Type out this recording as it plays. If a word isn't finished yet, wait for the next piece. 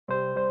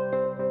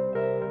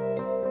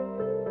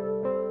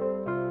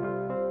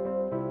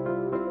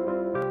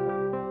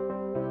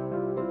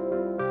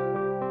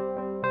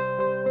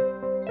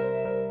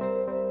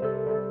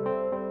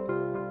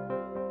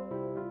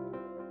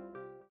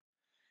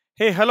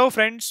Hey, hello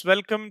friends.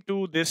 Welcome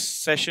to this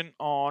session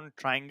on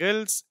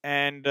triangles.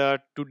 And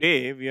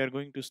today we are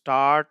going to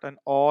start an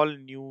all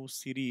new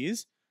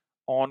series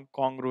on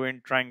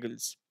congruent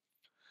triangles.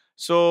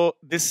 So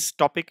this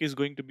topic is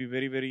going to be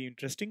very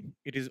interesting.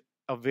 It is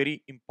a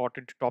very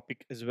important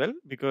topic as well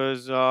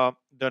because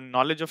the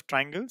knowledge of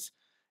triangles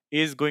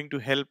is going to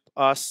help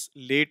us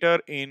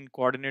later in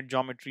coordinate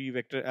geometry,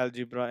 vector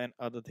algebra, and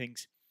other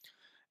things.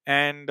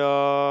 And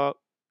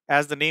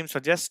as the name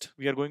suggests,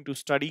 we are going to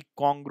study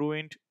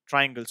congruent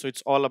triangles. So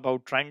it's all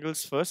about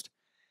triangles first,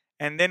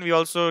 and then we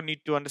also need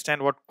to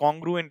understand what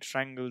congruent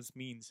triangles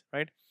means,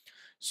 right?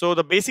 So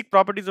the basic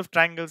properties of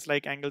triangles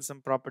like angle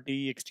sum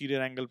property,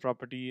 exterior angle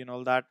property, and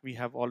all that we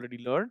have already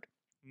learned.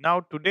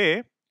 Now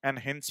today and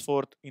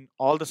henceforth in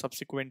all the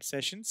subsequent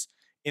sessions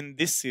in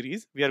this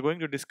series, we are going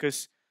to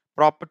discuss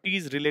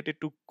properties related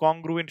to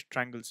congruent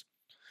triangles.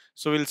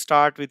 So we'll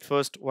start with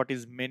first what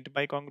is meant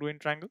by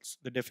congruent triangles,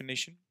 the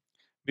definition.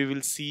 We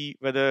will see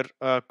whether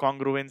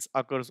congruence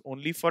occurs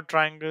only for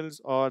triangles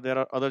or there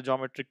are other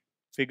geometric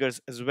figures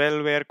as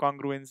well where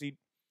congruency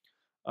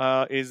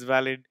is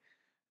valid.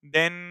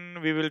 Then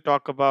we will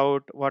talk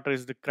about what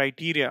is the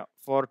criteria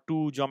for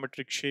two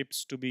geometric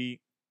shapes to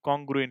be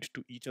congruent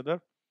to each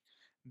other.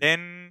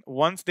 Then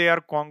once they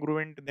are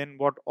congruent, then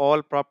what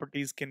all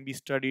properties can be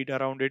studied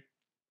around it.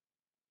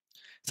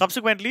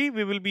 Subsequently,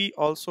 we will be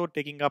also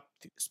taking up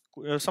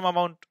some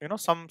amount,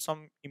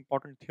 some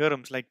important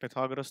theorems like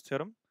Pythagoras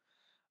theorem,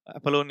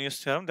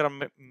 Apollonius theorem. There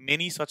are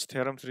many such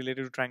theorems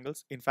related to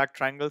triangles. In fact,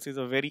 triangles is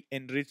a very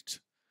enriched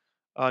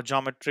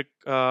geometric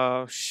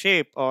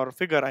shape or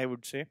figure, I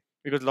would say,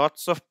 because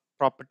lots of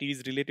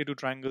properties related to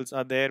triangles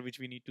are there which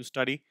we need to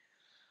study.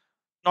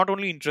 Not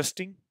only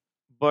interesting,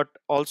 but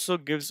also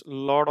gives a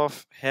lot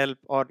of help,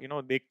 or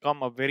they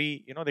come a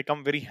very they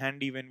come very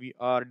handy when we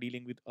are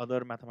dealing with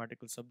other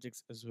mathematical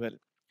subjects as well.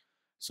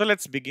 So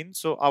let's begin.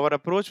 So our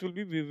approach will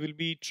be, we will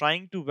be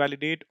trying to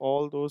validate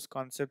all those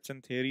concepts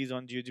and theories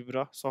on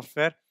GeoGebra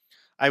software.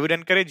 I would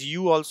encourage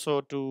you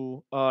also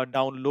to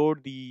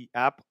download the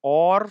app,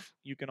 or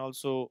you can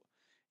also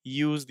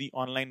use the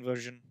online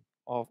version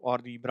of, or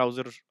the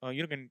browser.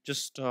 You can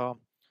just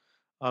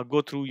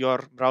go through your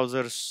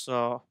browsers.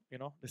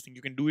 This thing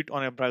you can do it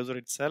on a browser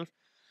itself.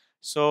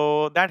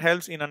 So that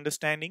helps in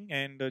understanding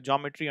and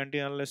geometry.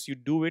 Until unless you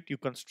do it, you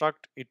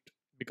construct it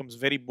becomes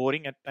very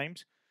boring at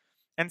times.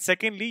 And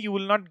secondly, you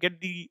will not get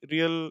the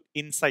real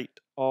insight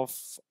of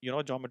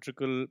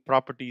geometrical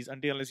properties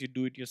until unless you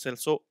do it yourself.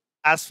 So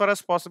as far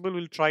as possible,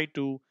 we'll try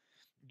to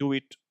do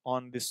it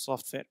on this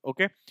software.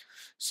 Okay,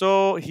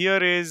 so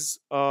here is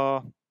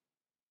the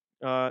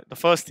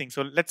first thing.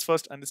 So let's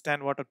first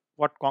understand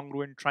what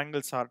congruent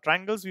triangles are.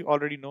 Triangles we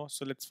already know,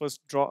 so let's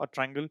first draw a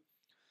triangle.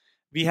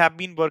 We have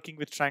been working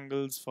with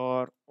triangles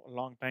for a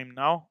long time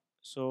now.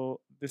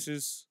 So this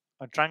is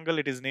a triangle.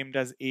 It is named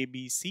as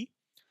ABC,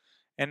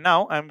 and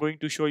now I'm going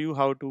to show you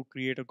how to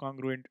create a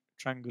congruent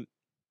triangle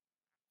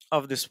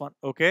of this one.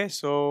 Okay,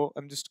 so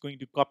I'm just going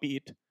to copy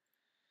it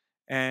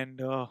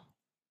and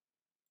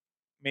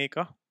make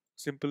a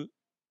simple.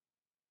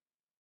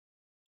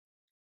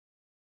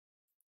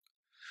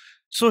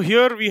 So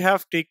here we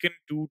have taken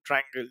two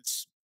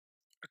triangles,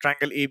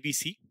 triangle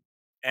ABC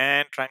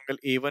and triangle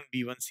A1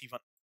 B1 C1.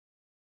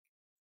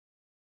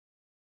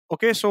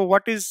 Okay, so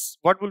what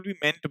will be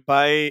meant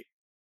by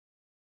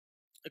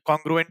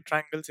congruent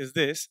triangles is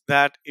this,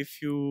 that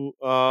if you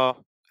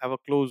have a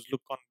close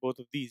look on both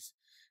of these,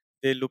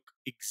 they look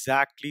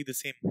exactly the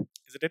same,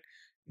 isn't it?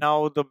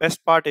 Now the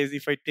best part is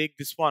if I take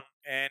this one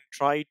and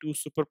try to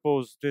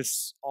superpose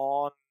this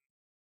on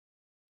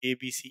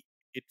ABC,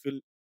 it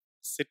will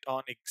sit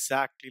on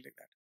exactly like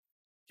that.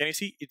 Can you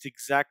see? It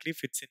exactly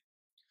fits in.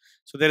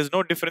 So there is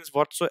no difference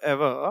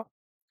whatsoever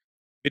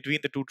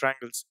between the two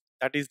triangles.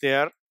 That is, they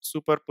are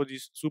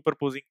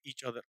superposing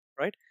each other,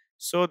 right?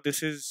 So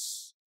this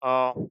is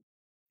now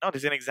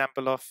this is an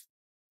example of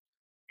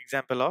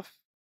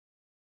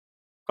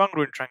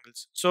congruent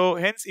triangles. So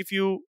hence, if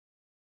you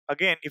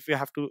again, if you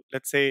have to,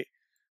 let's say,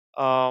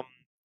 um,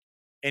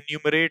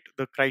 enumerate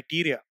the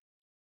criteria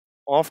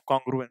of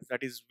congruence,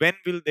 that is, when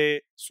will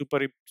they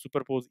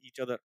superpose each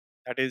other,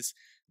 that is,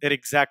 they're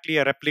exactly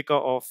a replica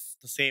of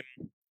the same,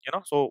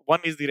 so one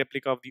is the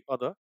replica of the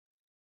other.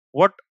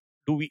 What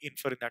do we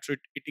infer in that? So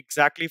it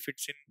exactly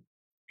fits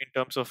in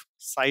terms of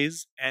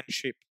size and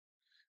shape,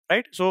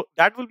 right? So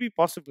that will be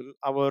possible.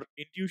 Our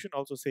intuition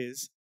also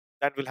says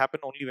that will happen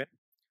only when,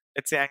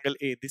 let's say, angle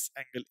A, this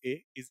angle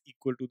A is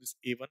equal to this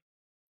A1,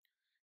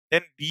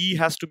 then B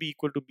has to be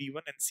equal to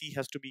B1 and C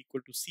has to be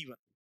equal to C1.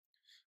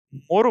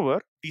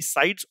 Moreover, the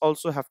sides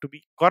also have to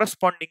be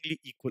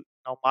correspondingly equal.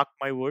 Now, mark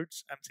my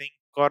words, I'm saying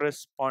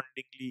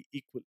correspondingly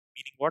equal,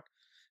 meaning what?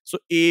 So,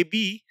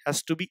 AB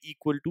has to be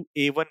equal to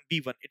A1,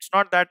 B1. It's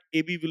not that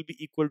AB will be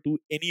equal to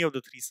any of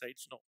the three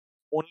sides. No,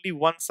 only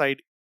one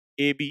side,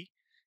 AB,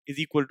 is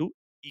equal to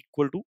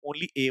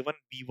only A1,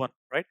 B1,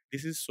 right?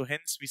 This is, so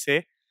hence we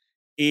say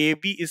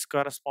AB is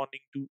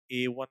corresponding to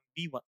A1,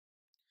 B1.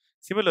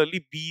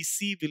 Similarly,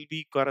 BC will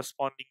be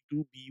corresponding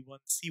to B1,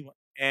 C1,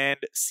 and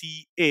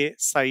CA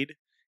side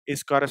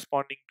is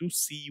corresponding to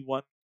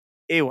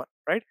C1A1,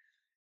 right?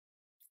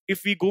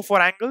 If we go for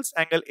angles,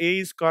 angle A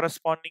is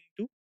corresponding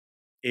to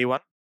A1,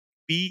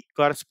 B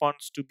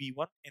corresponds to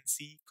B1, and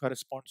C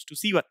corresponds to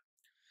C1.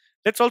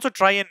 Let's also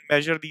try and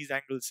measure these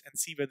angles and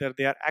see whether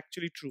they are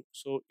actually true.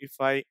 So if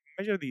I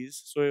measure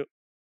these, so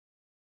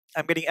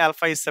I'm getting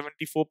alpha is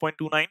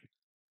 74.29.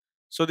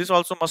 So this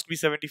also must be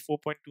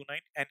 74.29,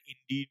 and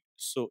indeed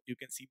so. You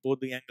can see both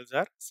the angles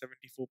are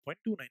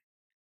 74.29.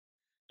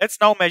 Let's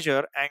now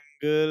measure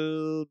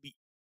angle B.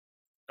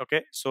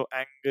 Okay, so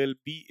angle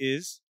B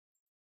is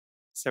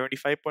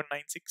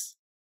 75.96,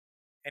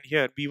 and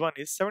here B1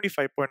 is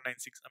 75.96.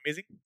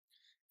 Amazing.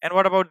 And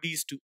what about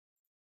these two?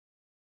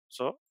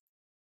 So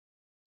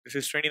this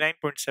is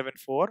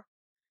 29.74,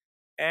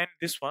 and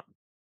this one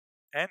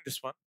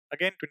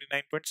again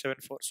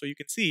 29.74. So you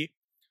can see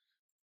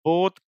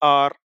both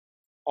are,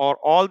 or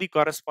all the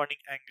corresponding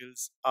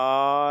angles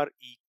are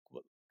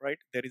equal, right?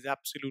 There is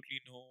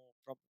absolutely no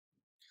problem,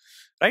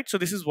 right? So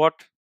this is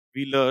what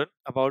we learn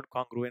about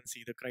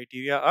congruency. The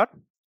criteria are: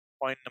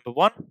 point number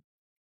one,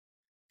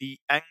 the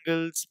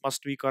angles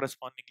must be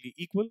correspondingly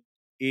equal.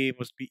 A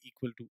must be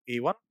equal to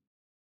A1,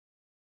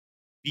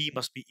 B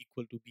must be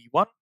equal to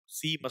B1,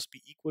 C must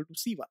be equal to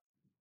C1,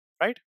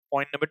 right?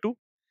 Point number two,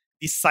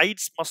 the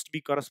sides must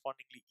be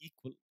correspondingly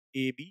equal.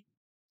 AB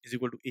is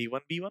equal to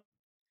A1 B1,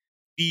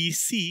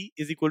 BC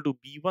is equal to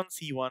B1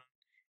 C1,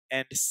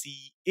 and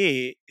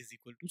CA is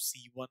equal to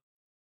C1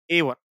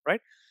 A1,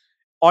 right?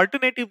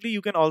 Alternatively,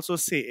 you can also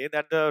say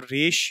that the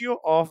ratio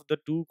of the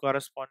two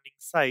corresponding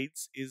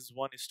sides is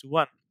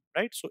 1:1,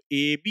 right? So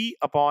AB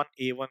upon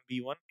A1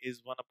 B1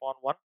 is 1 upon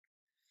 1.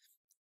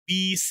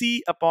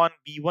 BC upon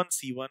B1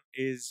 C1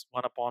 is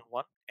 1 upon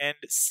 1, and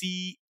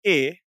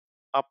CA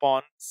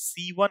upon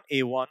C1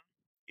 A1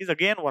 is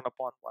again 1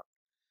 upon 1.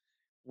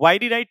 Why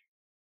did I,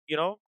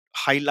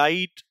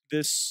 highlight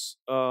this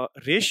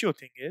ratio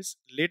thing? Is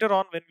later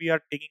on when we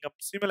are taking up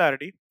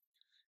similarity,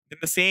 then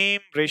the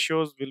same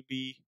ratios will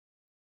be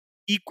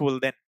equal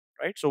then,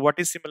 right? So what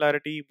is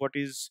similarity? What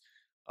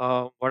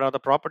are the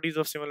properties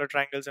of similar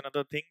triangles and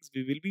other things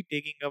we will be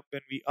taking up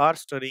when we are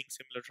studying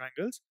similar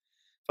triangles.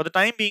 For the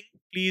time being,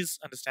 please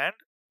understand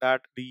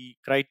that the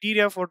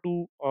criteria for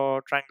two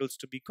triangles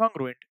to be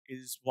congruent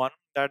is: one,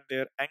 that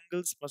their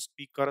angles must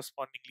be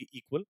correspondingly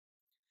equal,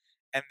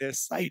 and their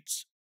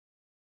sides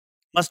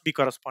must be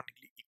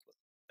correspondingly equal.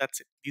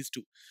 That's it, these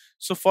two.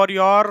 So for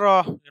your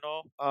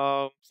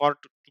to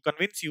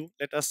convince you,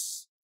 let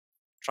us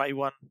try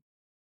one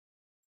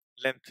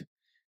length.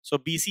 So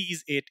BC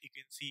is 8, you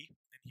can see,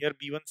 and here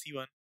B1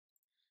 C1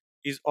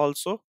 is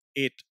also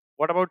 8.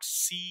 What about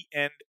C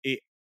and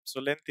A? So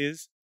length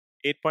is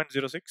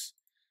 8.06.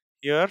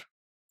 Here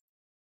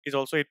is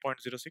also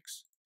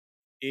 8.06.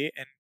 A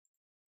and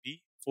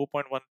B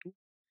 4.12,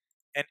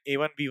 and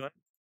A1 B1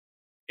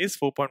 is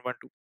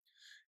 4.12.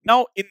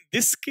 Now in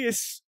this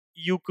case,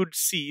 you could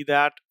see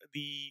that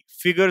the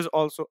figures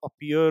also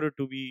appear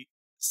to be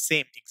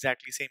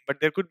exactly same, but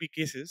there could be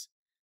cases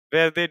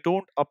where they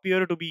don't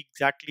appear to be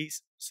exactly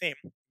same,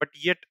 but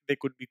yet they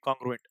could be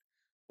congruent.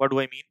 What do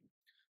I mean?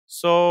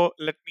 So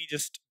let me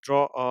just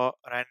draw a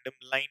random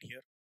line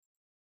here.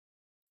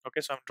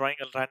 Okay, so I'm drawing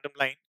a random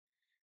line,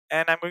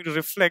 and I'm going to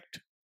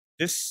reflect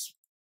this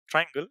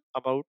triangle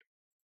about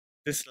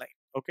this line.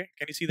 Okay,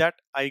 can you see that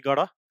I got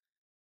a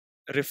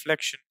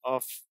reflection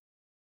of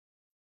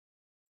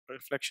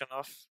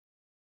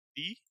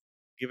the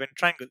given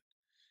triangle?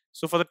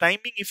 So for the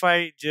timing, if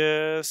I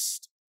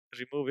just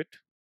remove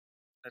it,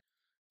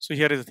 so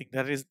here is the thing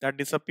that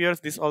disappears.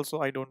 This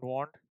also I don't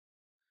want.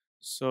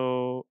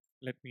 So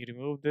let me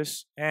remove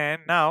this,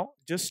 and now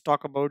just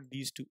talk about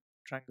these two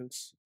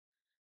triangles.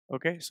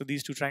 Okay, so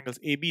these two triangles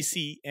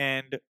ABC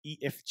and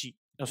EFG.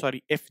 No,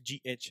 sorry,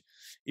 FGH.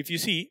 If you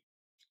see,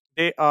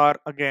 they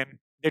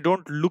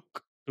don't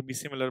look to be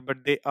similar,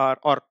 but they are,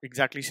 or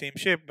exactly same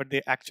shape, but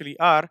they actually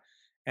are.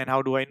 And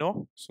how do I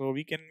know? So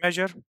we can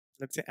measure,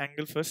 let's say,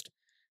 angle first.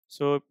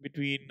 So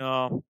between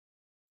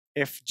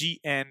FG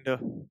and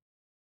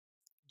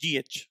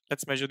GH,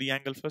 let's measure the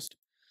angle first.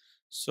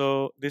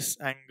 So this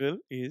angle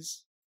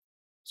is,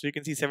 so you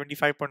can see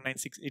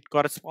 75.96. It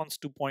corresponds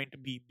to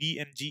point B. B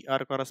and G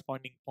are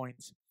corresponding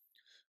points.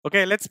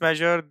 Okay, let's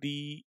measure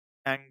the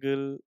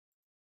angle,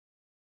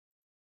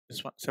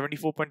 this one,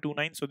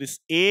 74.29. So this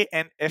A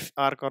and F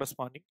are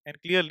corresponding, and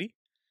clearly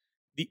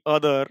the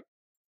other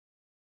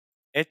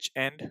H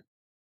and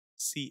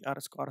C are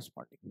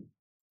corresponding.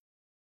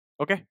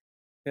 Okay,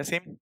 they're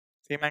same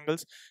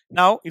angles.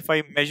 Now if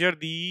I measure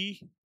the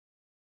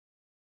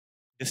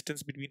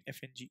distance between F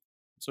and G,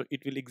 so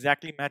it will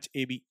exactly match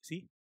AB.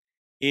 See,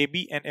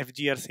 AB and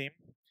FG are same.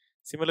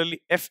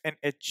 Similarly, F and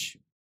H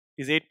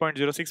is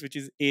 8.06, which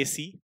is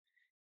AC,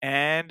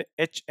 and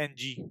H and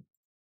G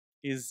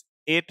is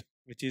 8,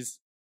 which is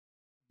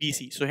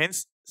BC. So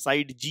hence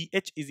side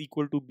GH is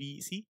equal to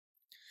BC,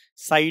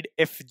 side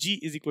FG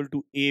is equal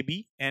to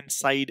AB, and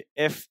side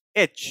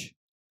FH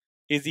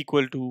is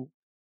equal to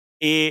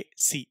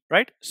AC,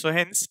 right? So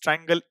hence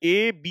triangle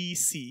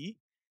ABC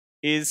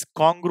is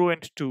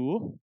congruent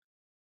to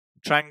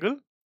triangle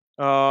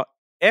uh,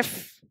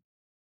 F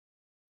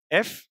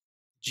F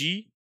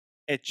G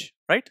H,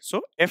 right?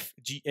 So F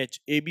G H,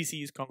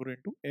 ABC is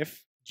congruent to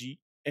F G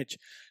H.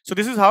 So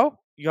this is how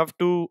you have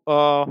to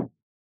uh,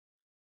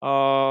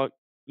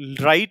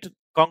 write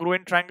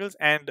congruent triangles,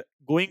 and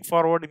going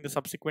forward in the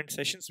subsequent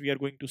sessions we are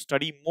going to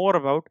study more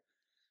about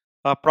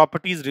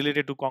properties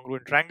related to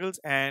congruent triangles.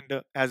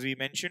 And as we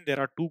mentioned, there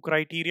are two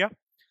criteria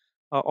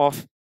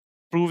of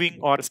proving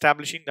or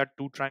establishing that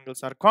two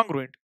triangles are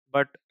congruent.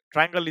 But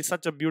triangle is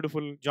such a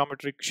beautiful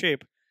geometric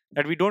shape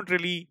that we don't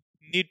really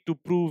need to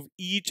prove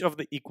each of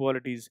the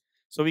equalities.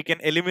 So we can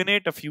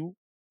eliminate a few,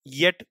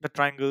 yet the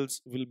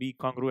triangles will be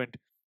congruent,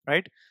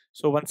 right?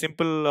 So one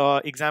simple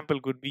example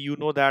could be, you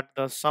know that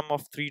the sum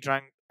of three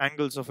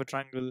angles of a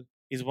triangle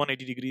is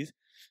 180 degrees.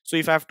 So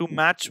if I have to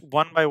match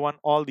one by one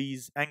all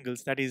these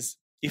angles, that is,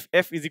 if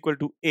F is equal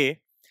to A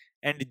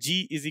and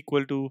G is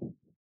equal to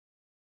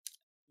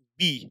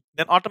B,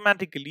 then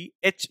automatically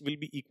H will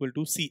be equal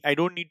to C. I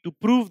don't need to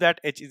prove that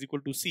H is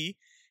equal to C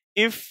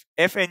if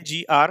F and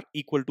G are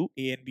equal to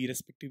A and B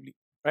respectively,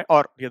 right?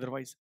 Or the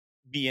otherwise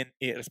B and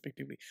A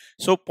respectively.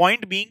 So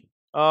point being,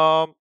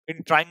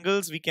 in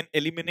triangles we can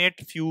eliminate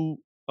few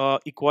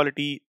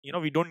equality.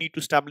 We don't need to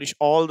establish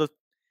all the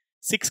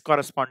 6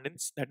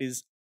 correspondence, that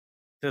is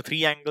the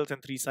 3 angles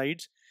and 3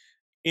 sides.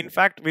 In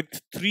fact,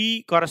 with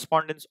 3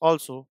 correspondence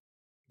also,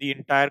 the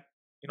entire,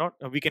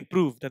 we can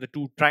prove that the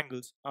two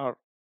triangles are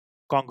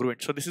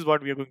congruent. So this is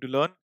what we are going to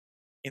learn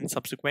in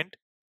subsequent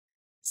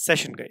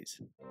session,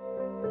 guys.